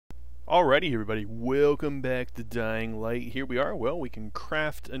Alrighty, everybody, welcome back to Dying Light. Here we are. Well, we can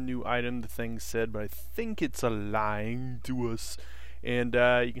craft a new item, the thing said, but I think it's lying to us. And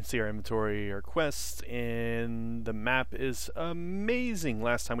you can see our inventory, our quests, and the map is amazing.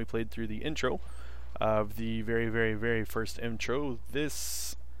 Last time we played through the intro of the very first intro.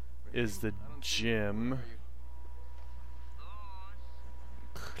 This is the gym.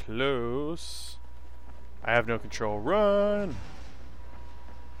 Close. I have no control. Run!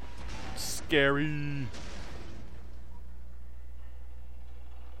 Scary.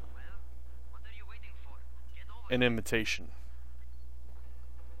 An invitation.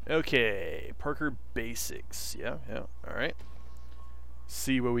 Okay, Parker Basics. Yeah, alright.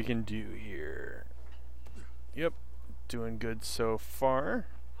 See what we can do here. Yep, doing good so far.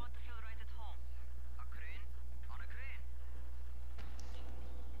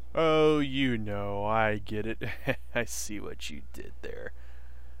 Oh, you know, I get it. I see what you did there.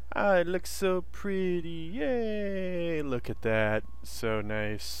 Ah, it looks so pretty. Yay! Look at that. So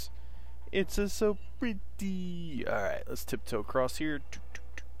nice. It's so pretty. Alright, let's tiptoe across here.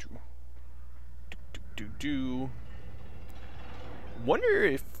 Wonder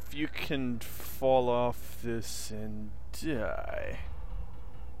if you can fall off this and die.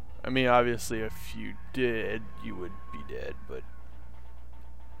 I mean, obviously, if you did, you would be dead, but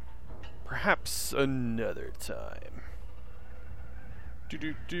perhaps another time.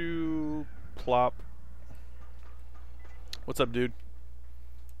 Plop. What's up, dude?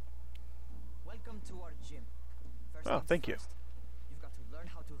 Welcome to our gym. Oh, thank you. You've got to learn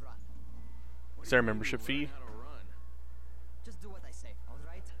how to run. Is there a membership fee? Just do what I say, all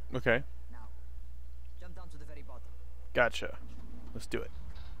right? Okay. Now, jump down to the very bottom. Gotcha. Let's do it.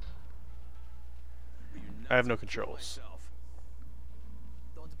 I have no controls.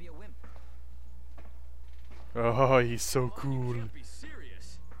 Don't be a wimp. Oh, he's so cool.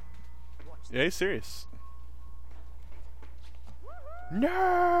 Watch Yeah, he's serious.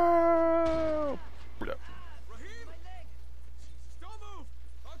 No! my leg. Jesus, don't move!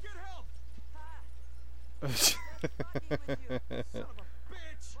 I'll get help! What's wrong with you? Son of a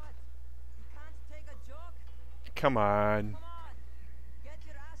bitch! What? You can't take a joke? Come on. Come on. Get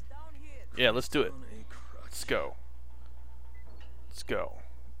your ass down here. Yeah, let's do it. Let's go. Let's go.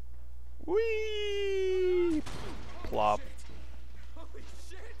 Whee! Plop. Holy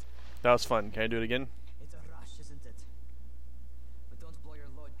shit! That was fun. Can I do it again? It's a rush, isn't it? But don't blow your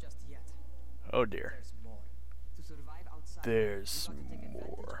load just yet. Oh dear. There's more. To survive outside, There's you got to take advantage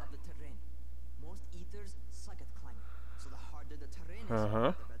more. of the terrain. Most eaters suck at climbing, so the harder the terrain is,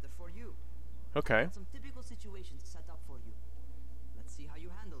 the better for you. Okay. Got some typical situations set up for you. Let's see how you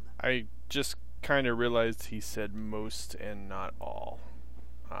handle them. I just kind of realized he said most and not all.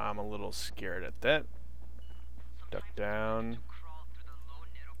 I'm a little scared at that. Duck down.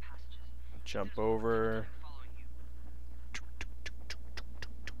 Jump over.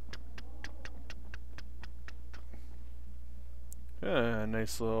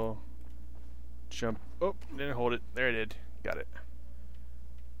 Nice little jump. Oh, didn't hold it. There it did. Got it.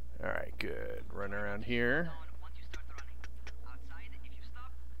 Alright, good. Run around here.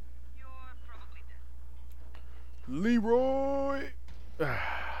 Leroy!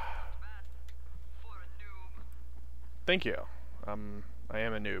 Thank you. I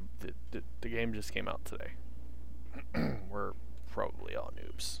am a noob. The game just came out today. We're probably all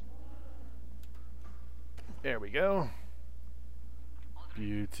noobs. There we go.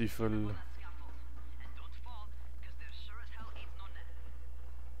 Beautiful.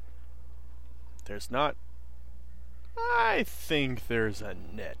 There's not. I think there's a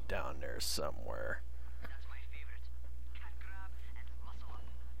net down there somewhere. That's my favorite. Cat grab and muscle up.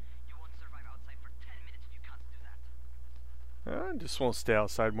 You won't survive outside for 10 minutes if you can't do that. I just won't stay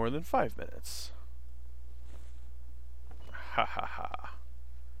outside more than 5 minutes. Ha ha ha.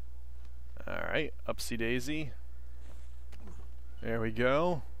 Alright, upsy daisy. There we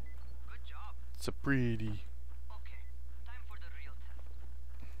go. Good job. It's a pretty. Okay, time for the real test.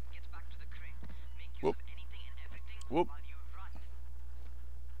 Get back to the crane. Make use Whoop. of anything and everything Whoop. while you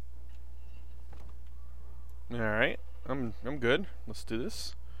run. Alright, I'm good. Let's do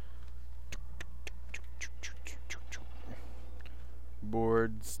this.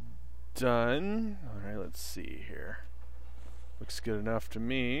 Board's done. Alright, let's see here. Looks good enough to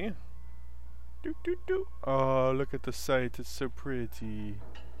me. Oh, look at the sight. It's so pretty.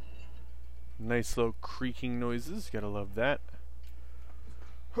 Nice little creaking noises. Gotta love that.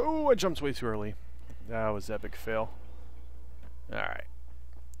 Oh, I jumped way too early. That was epic fail. Alright.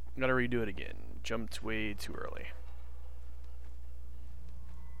 Gotta redo it again. Jumped way too early.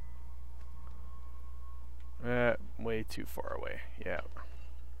 Way too far away. Yeah.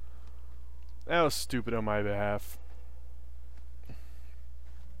 That was stupid on my behalf.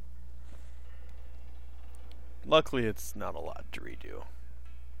 Luckily, it's not a lot to redo.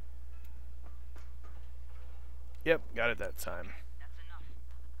 Yep, got it that time. That's enough.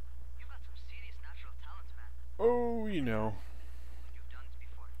 You've got some serious natural talents, man. Oh, you know. You've done this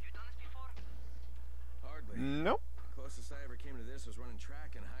before. You've done this before? Hardly. Nope. Closest I ever came to this was running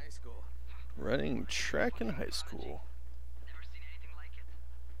track in high school. Running track in high school. Never seen anything like it.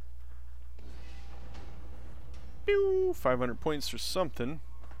 Pew! 500 points for something.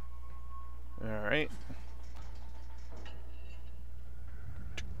 Alright.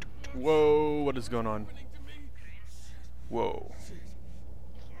 Whoa, what is going on? Whoa.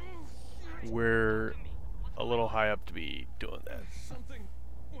 We're a little high up to be doing that. Something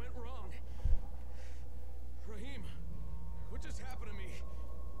went wrong. Raheem, what just happened to me?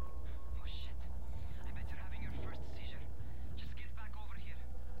 Oh shit. I bet you're having your first seizure. Just get back over here.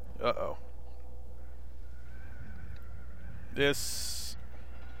 Uh-oh. This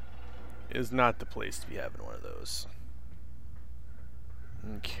is not the place to be having one of those.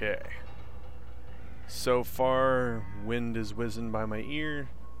 Okay. So far, wind is whizzing by my ear.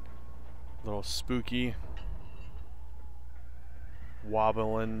 A little spooky.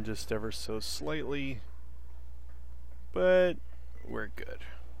 Wobbling just ever so slightly. But we're good.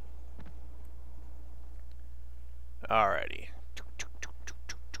 Alrighty.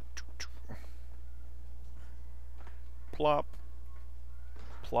 Plop.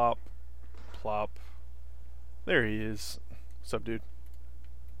 Plop. Plop. There he is. What's up, dude?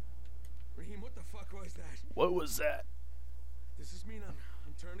 Raheem, what the fuck was that? What was that? Does this mean I'm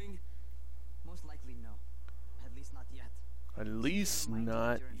turning? Most likely no. At least not yet. At least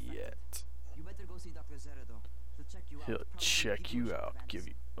not yet. You better go see Dr. Zera though. He'll check you out. He'll Probably check give you a shot out. of Give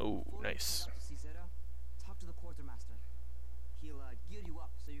you. anesthesia. Oh, Before you nice. head out to see Zera, talk to the quartermaster. He'll gear you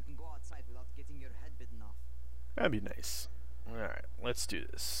up so you can go outside without getting your head bitten off. That'd be nice. Alright, let's do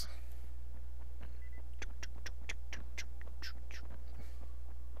this.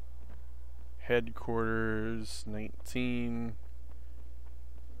 Headquarters 19.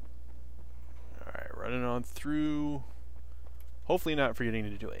 Alright, running on through. Hopefully not forgetting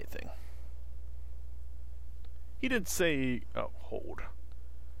to do anything. He did say... Oh, hold.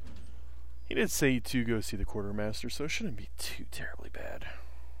 He did say to go see the quartermaster, so it shouldn't be too terribly bad.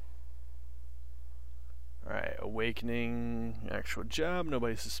 Alright, awakening, actual job,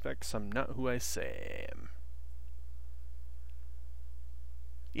 nobody suspects I'm not who I say I am.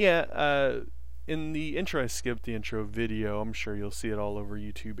 Yeah, in the intro I skipped the intro video, I'm sure you'll see it all over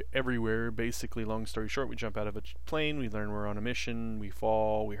YouTube everywhere. Basically, long story short, we jump out of a plane, we learn we're on a mission, we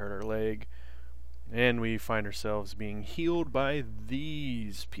fall, we hurt our leg, and we find ourselves being healed by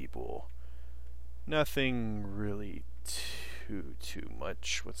these people. Nothing really too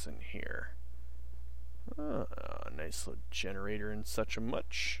much. What's in here? Nice little generator and such a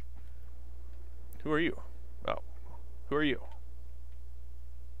much. Who are you? Oh, who are you?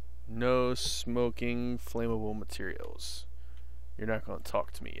 No smoking flammable materials. You're not going to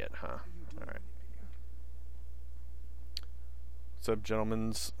talk to me yet, huh? Alright. What's up,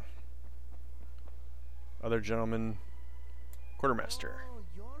 gentlemen's? Other gentlemen. Quartermaster. Oh,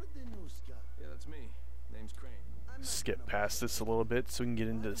 you're the news guy. Yeah, that's me. Name's Crane. I'm not Skip gonna past this a little bit so we can get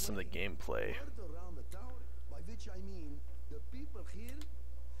into some of the gameplay. word around the tower, by which I mean the people here.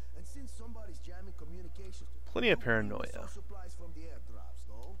 And since somebody's jamming communications, Plenty of don't bring me paranoia. some supplies from the airdrops,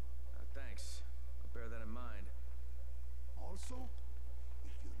 though. Thanks. I'll bear that in mind. Also,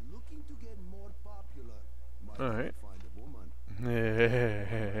 if you're looking to get more popular, might All want right. to find a woman.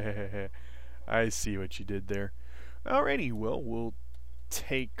 I see what you did there. Alrighty, well, we'll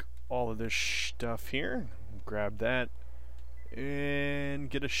take all of this stuff here, grab that, and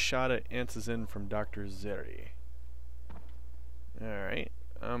get a shot at Antizin from Dr. Zeri. Alright,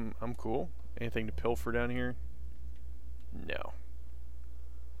 I'm cool. Anything to pilfer down here? No.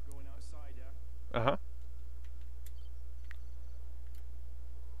 Going outside, yeah? Uh-huh.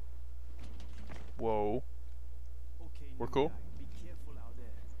 Whoa. Okay, We're new cool? guy, be careful out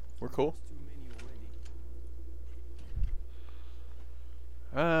there. We're cool. There's too many already.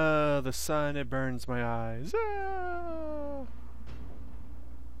 Ah, the sun, it burns my eyes. Ah.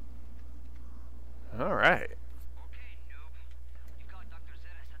 Alright. Okay, noob. You got Dr.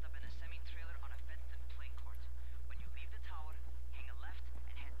 Zera set up in a semi-trailer on a fenced-in plane court. When you leave the tower, hang a left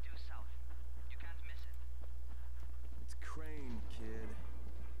and head due south. You can't miss it. It's Crane, kid.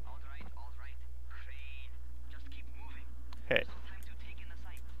 Alright. Crane. Just keep moving. Hey, No time to take in the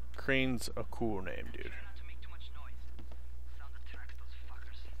sight. Crane's a cool name, dude. Try not to make too much noise. Sound attracts those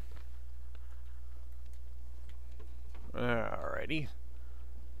fuckers. Alrighty.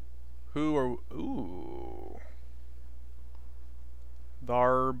 Who are... Ooh.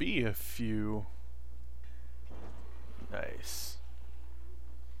 There be a few. Nice.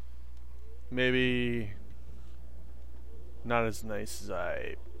 Maybe not as nice as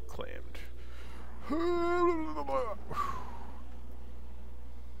I claimed.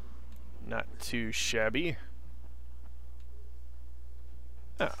 Not too shabby.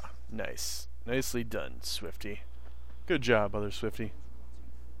 Ah, nice. Nicely done, Swifty. Good job, other Swifty.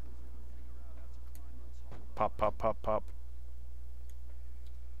 Pop, pop, pop, pop.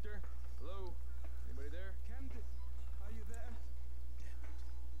 Hello? Anybody there? Camden, are you there?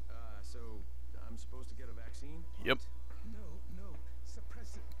 So I'm supposed to get a vaccine? Yep. No,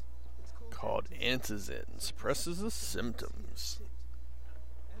 suppressant. It's Called Antizin. Suppresses the symptoms.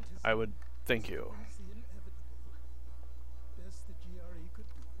 I would thank you. The inevitable. Best the GRE could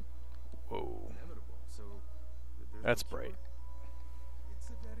do. Whoa. Inevitable. So there's That's no cure? bright. It's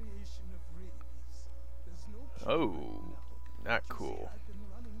a variation of rabies. There's no cure Oh, right now. not You see, cool. I've been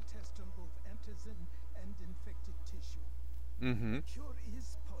running tests on both antizin and infected tissue. Mm-hmm. Cure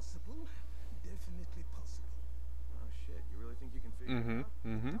is possible. Definitely possible. Oh shit, you really think you can figure Mm-hmm. it out?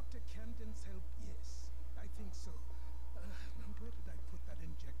 Mm-hmm. Dr. Camden's help, yes. I think so. Now where did I put that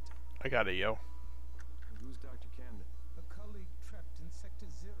injector? I got it, yo. Who's Dr. Camden? A colleague trapped in Sector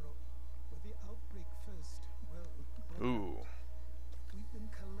 0, where the outbreak first, well, broke Ooh. out. We've been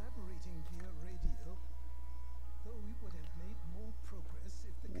collaborating via radio, though we would have made more progress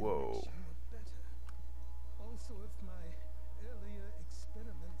if the Whoa. connection were better. Also, if my earlier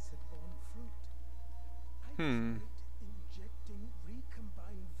experiments had borne fruit. I tried injecting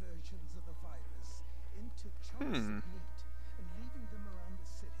recombined versions of the virus into chunks of meat and leaving them around the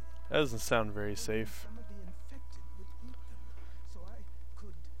city. That doesn't sound very Hoping safe. some of the infected would eat them, so I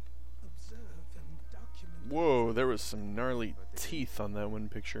could observe and document. Whoa, there was some gnarly teeth on that one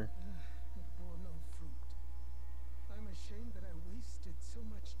picture. It bore no fruit. I'm ashamed that I wasted so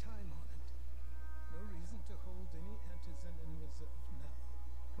much time on it. No reason to hold any antizin in reserve now.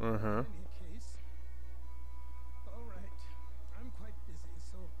 Uh-huh. In any case, all right. I'm quite busy,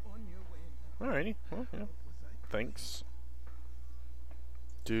 so on your way now. Alrighty. Well, yeah. What was I Thanks.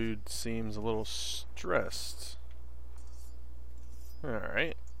 Dude seems a little stressed.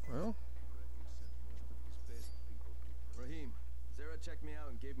 Alright. Well, Raheem, Zara checked me out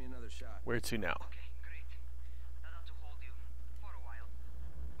and gave me another shot. where to now? Okay, great. Not out to hold you for a while,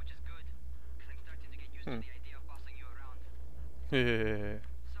 which is good, because I'm starting to get used to the idea of bossing you around.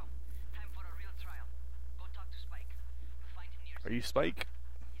 So, time for a real trial. Go talk to Spike. You'll find him near. Are you Spike?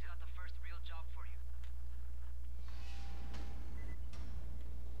 He's got the first real job for you.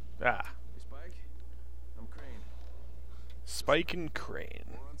 Ah. Hey, Spike? I'm Crane. Spike and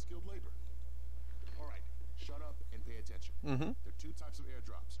Crane. More unskilled labor. All right, shut up and pay attention. Mm-hmm. There are two types of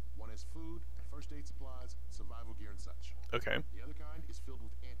airdrops. One is food, first aid supplies, survival gear, and such. Okay. The other kind is filled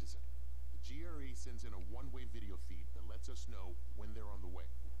with antizin. The GRE sends in a one-way video feed that lets us know when they're on the way.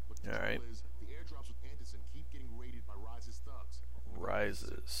 But the All right. trouble is, the airdrops with antizin keep getting raided by Rise's thugs.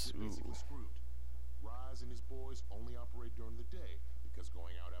 Rises. We're Ooh. basically screwed. Rise and his boys only operate during the day because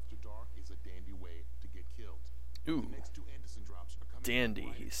going out after dark is a dandy way to get killed. Ooh. The next two antizin drops are coming. Dandy,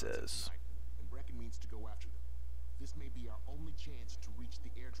 right he at sunset says. tonight, and Brecken means to go after them. This may be our only chance to reach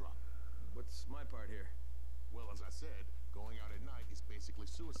the airdrop. What's my part here? Well, as I said, going out at night is basically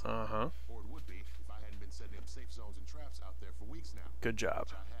suicide. Uh-huh. Or it would be if I hadn't been setting up safe zones and traps out there for weeks now. Good job.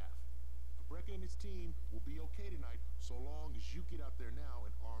 Which I have. Brecken and his team will be okay tonight so long as you get out there now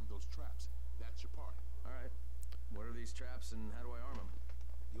and arm those traps. That's your part. All right. What are these traps and how do I arm them?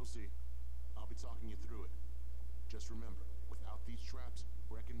 You'll see. I'll be talking you through it. Just remember, without these traps,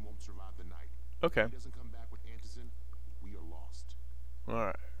 Brecken won't survive the night. Okay. If he doesn't come back with antizin, we are lost.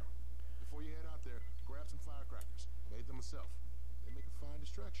 Alright. Before you head out there, grab some firecrackers. Made them myself. They make a fine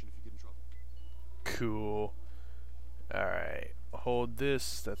distraction if you get in trouble. Cool. Alright. Hold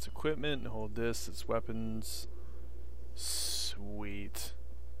this. That's equipment. Hold this. That's weapons. Sweet.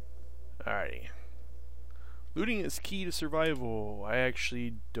 Alrighty. Looting is key to survival. I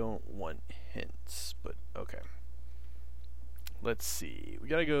actually don't want hints, but okay. Let's see. We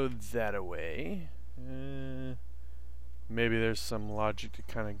gotta go that way. Maybe there's some logic to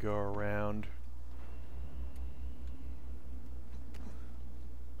kind of go around.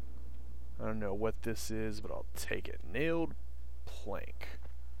 I don't know what this is, but I'll take it. Nailed plank.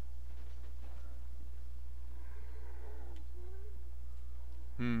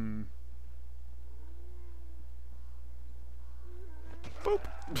 Boop.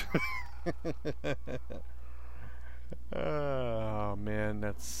 Oh man,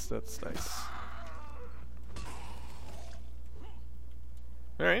 that's nice.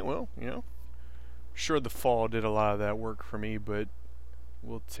 Alright, well, you know. Sure, the fall did a lot of that work for me, but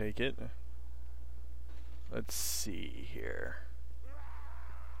we'll take it. Let's see here.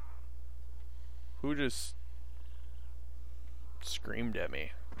 Who just screamed at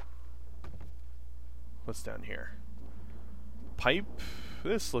me? What's down here? Pipe?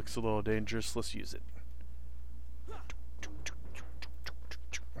 This looks a little dangerous. Let's use it.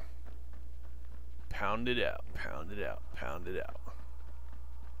 Pound it out, pound it out, pound it out.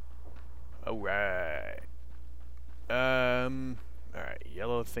 Alright. Alright,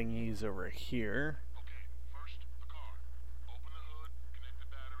 yellow thingies over here. Okay, first, the car. Open the hood, connect the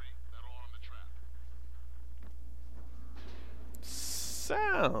battery, that'll arm the trap.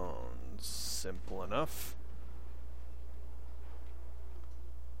 Sounds simple enough.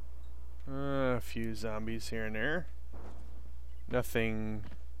 A few zombies here and there. Nothing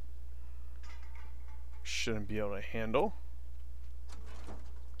shouldn't be able to handle.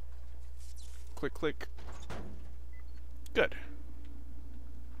 Click, click. Good.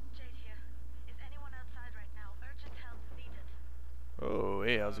 Jade here. Is anyone outside right now? Urgent help needed. Oh,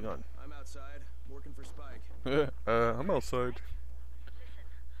 hey, how's it going? I'm outside, working for Spike. I'm outside. Listen,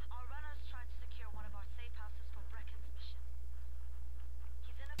 our runners tried to secure one of our safe houses for Brecken's mission.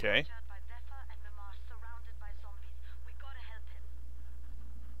 He's in a Okay. courtyard by Zephyr and Mimar, surrounded by zombies. We gotta help him.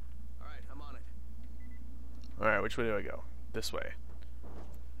 Alright, I'm on it. Alright, which way do I go? This way.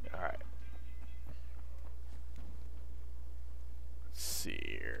 Alright. Let's see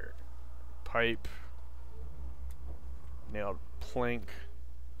here. Pipe. Nailed plank.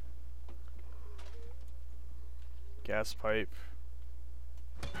 Gas pipe.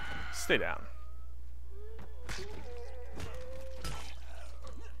 Stay down.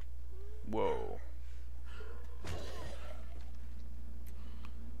 Whoa.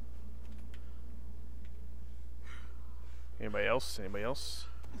 Anybody else? Anybody else?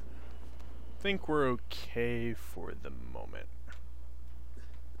 Think we're okay for the moment.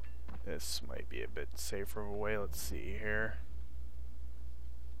 This might be a bit safer of a way. Let's see here.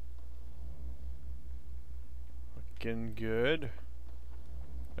 Looking good.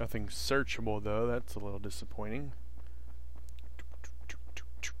 Nothing searchable though. That's a little disappointing.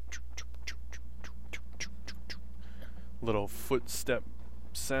 Little footstep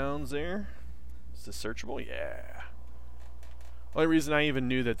sounds there. Is this searchable? Yeah. Only reason I even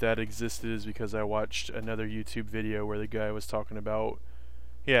knew that that existed is because I watched another YouTube video where the guy was talking about,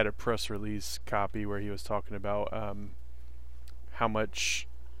 he had a press release copy where he was talking about how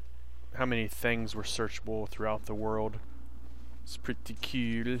many things were searchable throughout the world. It's pretty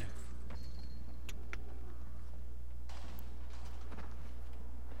cool.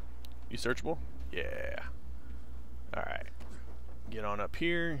 You searchable? Yeah. Alright. Get on up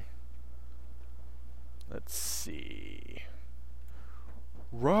here. Let's see.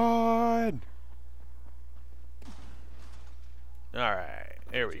 Run! Alright,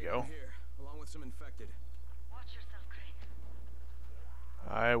 there we go. Here, along with some infected. Watch yourself, Crane.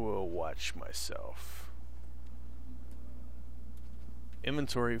 I will watch myself.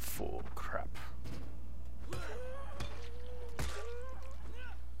 Inventory full. Crap.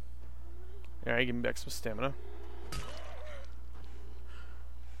 Alright, give me back some stamina.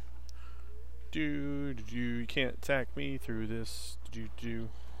 You can't attack me through this.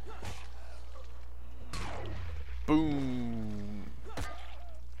 Boom.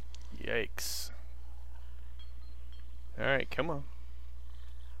 Yikes. Alright, come on.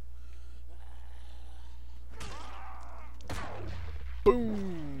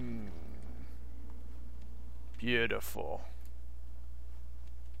 Boom. Beautiful.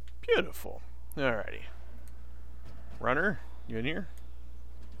 Beautiful. Alrighty. Runner, you in here?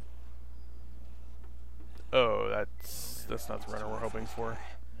 Oh, that's not the runner we're hoping for.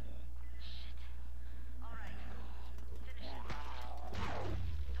 All right. Finish it.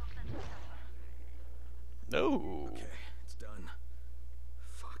 Don't let him suffer. No. Okay, it's done.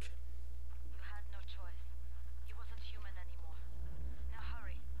 Fuck. You had no choice. He wasn't human anymore. Now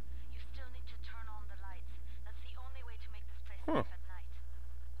hurry. You still need to turn on the lights. That's the only way to make this place safe at night.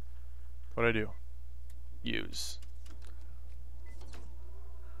 What'd I do? Use.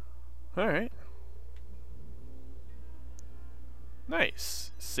 Alright.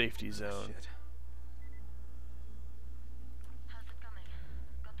 Nice. Safety zone. Shit. How's it coming?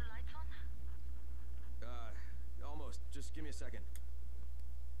 Got the lights on? Almost. Just give me a second.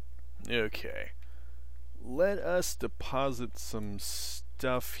 Okay. Let us deposit some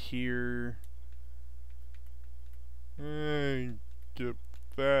stuff here. And get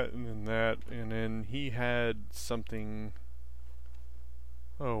that and then that. And then he had something.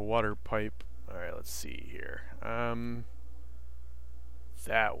 Oh, water pipe. Alright, let's see here.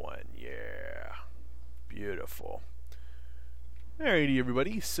 That one, yeah. Beautiful. Alrighty,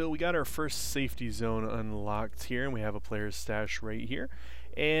 everybody. So we got our first safety zone unlocked here, and we have a player's stash right here.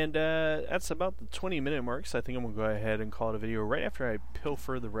 And that's about the 20-minute mark, so I think I'm going to go ahead and call it a video right after I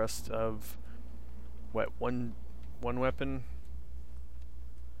pilfer the rest of, what, one weapon?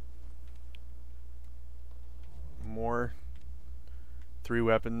 More? 3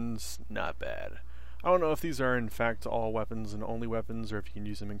 weapons? Not bad. I don't know if these are in fact all weapons and only weapons, or if you can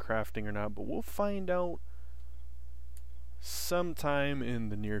use them in crafting or not, but we'll find out sometime in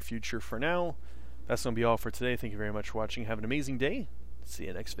the near future. For now, that's going to be all for today. Thank you very much for watching. Have an amazing day. See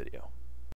you next video.